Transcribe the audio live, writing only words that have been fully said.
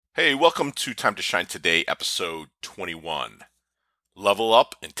Hey, welcome to Time to Shine Today, episode 21. Level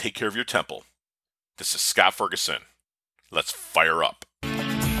up and take care of your temple. This is Scott Ferguson. Let's fire up.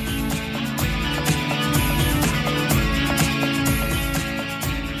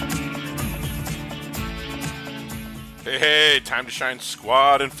 Hey, Time to Shine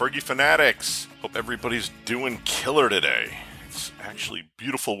Squad and Fergie Fanatics. Hope everybody's doing killer today. It's actually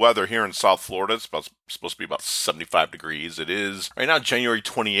beautiful weather here in South Florida. It's supposed to be about 75 degrees. It is right now January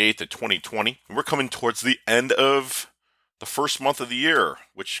 28th of 2020. And we're coming towards the end of the first month of the year,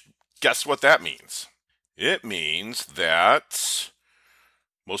 which guess what that means? It means that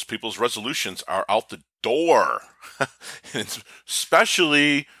most people's resolutions are out the door. And it's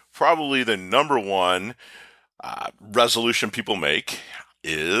especially probably the number one resolution people make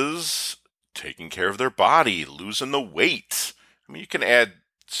is taking care of their body, losing the weight. I mean, you can add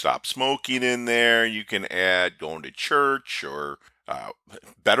stop smoking in there. You can add going to church or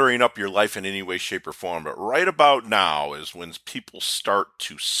bettering up your life in any way, shape, or form. But right about now is when people start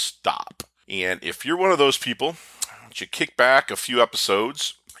to stop. And if you're one of those people, why don't you kick back a few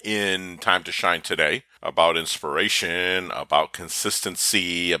episodes in Time to Shine Today about inspiration, about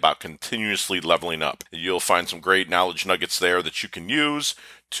consistency, about continuously leveling up. You'll find some great knowledge nuggets there that you can use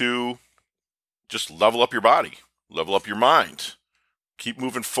to just level up your body, level up your mind, keep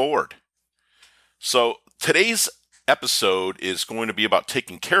moving forward. So today's episode is going to be about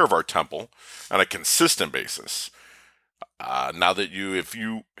taking care of our temple on a consistent basis. Now that if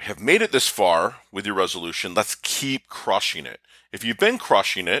you have made it this far with your resolution, let's keep crushing it. If you've been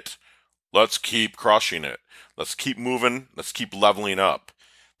crushing it, let's keep crushing it. Let's keep moving. Let's keep leveling up.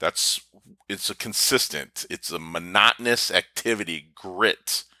 It's a monotonous activity.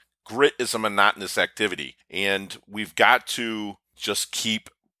 Grit is a monotonous activity, and we've got to just keep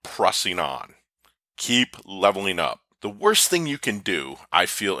pressing on, keep leveling up. The worst thing you can do, I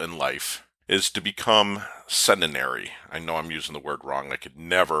feel, in life is to become sedentary. I know I'm using the word wrong. I could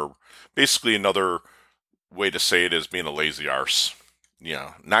never. Basically, another way to say it is being a lazy arse.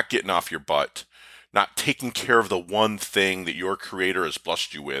 Not getting off your butt, not taking care of the one thing that your creator has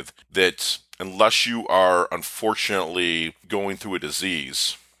blessed you with, that unless you are unfortunately going through a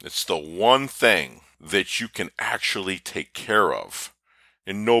disease, it's the one thing that you can actually take care of.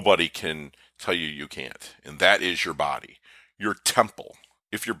 And nobody can tell you you can't. And that is your body, your temple.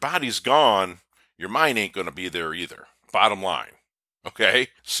 If your body's gone, your mind ain't going to be there either. Bottom line. Okay?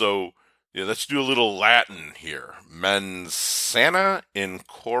 So, let's do a little Latin here. Mens sana in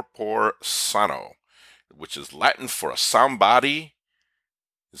corpore sano, which is Latin for a sound body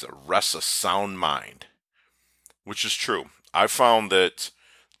is a rest a sound mind, which is true. I found that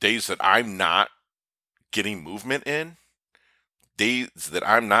days that I'm not getting movement in, days that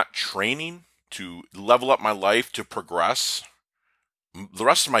I'm not training to level up my life, to progress, the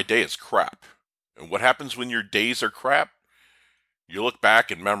rest of my day is crap. And what happens when your days are crap? You look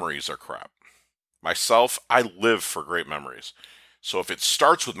back and memories are crap. Myself, I live for great memories. So if it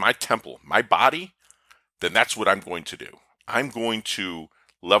starts with my temple, my body, then that's what I'm going to do. I'm going to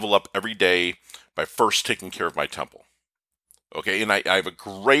level up every day by first taking care of my temple. Okay, and I have a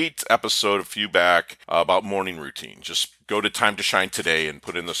great episode a few back about morning routine. Just go to Time to Shine Today and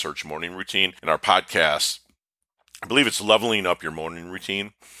put in the search morning routine. In our podcast, I believe it's leveling up your morning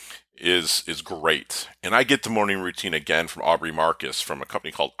routine is great. And I get the morning routine again from Aubrey Marcus from a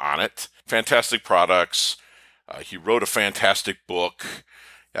company called Onnit. Fantastic products. He wrote a fantastic book.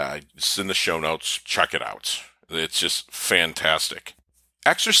 It's in the show notes. Check it out. It's just fantastic.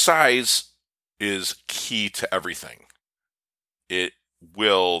 Exercise is key to everything. It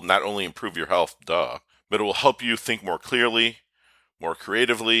will not only improve your health, but it will help you think more clearly, more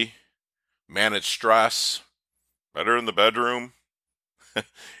creatively, manage stress, better in the bedroom.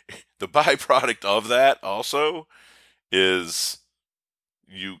 The byproduct of that also is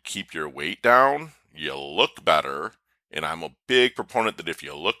you keep your weight down, you look better, and I'm a big proponent that if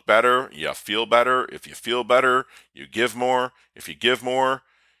you look better, you feel better. If you feel better, you give more. If you give more,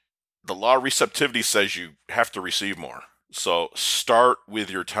 the law of receptivity says you have to receive more. So start with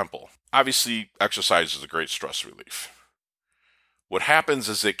your temple. Obviously, exercise is a great stress relief. What happens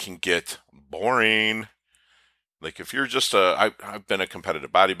is it can get boring. Like if you're just I've been a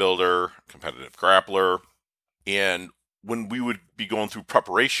competitive bodybuilder, competitive grappler, and when we would be going through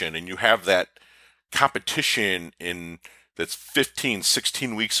preparation and you have that competition that's 15,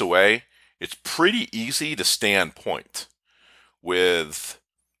 16 weeks away, it's pretty easy to stay on point with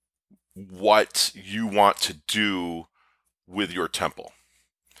what you want to do with your temple.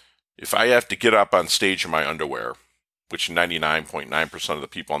 If I have to get up on stage in my underwear, which 99.9% of the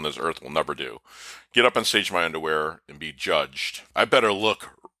people on this earth will never do, get up on stage in my underwear and be judged, I better look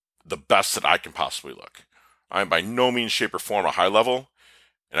the best that I can possibly look. I'm by no means, shape, or form a high level,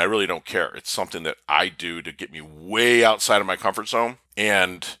 and I really don't care. It's something that I do to get me way outside of my comfort zone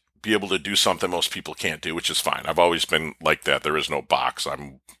and be able to do something most people can't do, which is fine. I've always been like that. There is no box.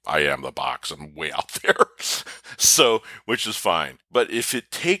 I am the box. I'm way out there. So, which is fine. But if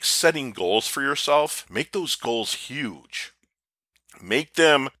it takes setting goals for yourself, make those goals huge. Make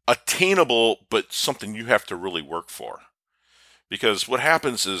them attainable, but something you have to really work for. Because what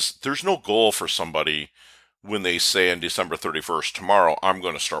happens is there's no goal for somebody when they say on December 31st, tomorrow, I'm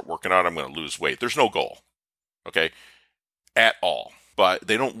going to start working out, I'm going to lose weight. There's no goal, okay, at all. But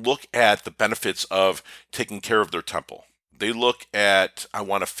they don't look at the benefits of taking care of their temple. They look at, I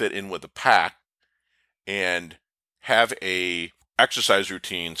want to fit in with the pack and have a exercise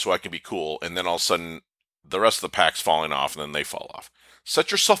routine so I can be cool, and then all of a sudden the rest of the pack's falling off and then they fall off. Set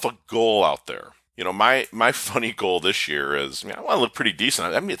yourself a goal out there. You know, my funny goal this year is, I want to look pretty decent.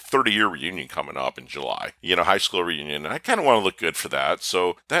 I have a 30-year reunion coming up in July, high school reunion, and I kind of want to look good for that.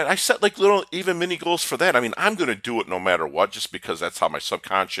 So that I set like little, even mini goals for that. I'm going to do it no matter what, just because that's how my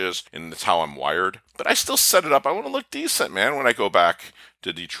subconscious and that's how I'm wired. But I still set it up. I want to look decent, man, when I go back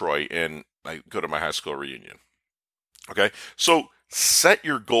to Detroit and I go to my high school reunion. Okay, so set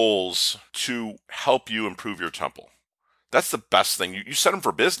your goals to help you improve your temple. That's the best thing. You set them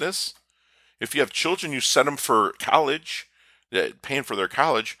for business. If you have children, you set them for college, paying for their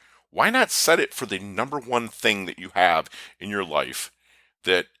college. Why not set it for the number one thing that you have in your life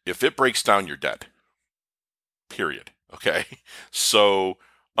that if it breaks down, you're dead? Period. Okay? So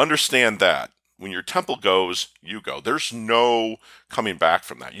understand that. When your temple goes, you go. There's no coming back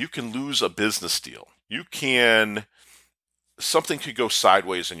from that. You can lose a business deal. Something could go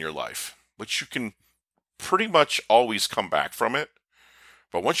sideways in your life, but you can pretty much always come back from it.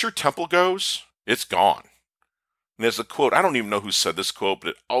 But once your temple goes, it's gone. And there's a quote, I don't even know who said this quote,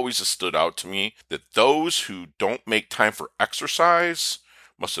 but it always has stood out to me, that those who don't make time for exercise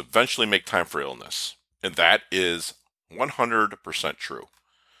must eventually make time for illness. And that is 100% true.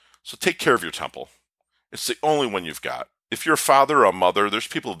 So take care of your temple. It's the only one you've got. If you're a father or a mother, there's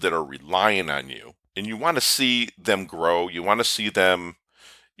people that are relying on you, and you want to see them grow. You want to see them,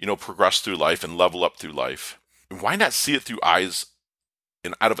 progress through life and level up through life. And why not see it through eyes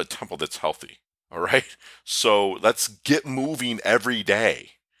and out of a temple that's healthy? All right. So let's get moving every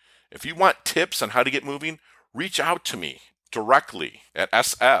day. If you want tips on how to get moving, reach out to me directly at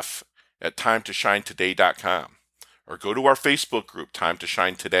sf@timetoshinetoday.com or go to our Facebook group, Time to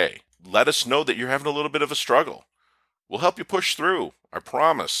Shine Today. Let us know that you're having a little bit of a struggle. We'll help you push through. I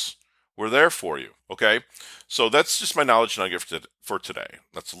promise. We're there for you. Okay. So that's just my knowledge nugget for today.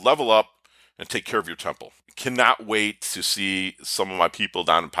 Let's level up and take care of your temple. Cannot wait to see some of my people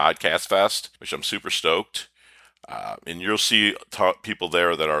down in Podcast Fest, which I'm super stoked. And you'll see people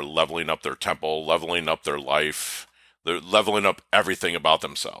there that are leveling up their temple, leveling up their life. They're leveling up everything about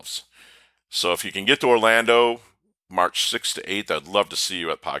themselves. So if you can get to Orlando, March 6th to 8th, I'd love to see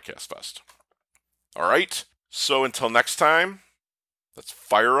you at Podcast Fest. All right. So until next time, let's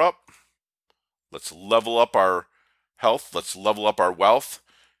fire up. Let's level up our health. Let's level up our wealth,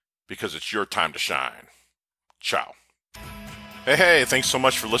 because it's your time to shine. Ciao. Hey, thanks so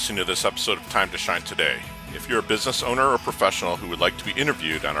much for listening to this episode of Time to Shine Today. If you're a business owner or professional who would like to be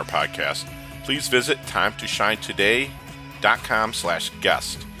interviewed on our podcast, please visit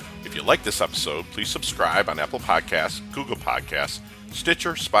timetoshinetoday.com/guest. If you like this episode, please subscribe on Apple Podcasts, Google Podcasts,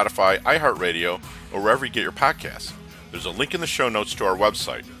 Stitcher, Spotify, iHeartRadio, or wherever you get your podcasts. There's a link in the show notes to our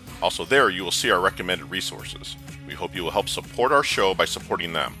website. Also there, you will see our recommended resources. We hope you will help support our show by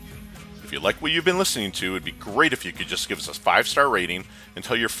supporting them. If you like what you've been listening to, it'd be great if you could just give us a 5-star rating and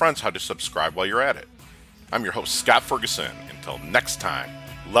tell your friends how to subscribe while you're at it. I'm your host, Scott Ferguson. Until next time,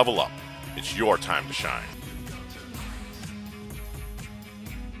 level up. It's your time to shine.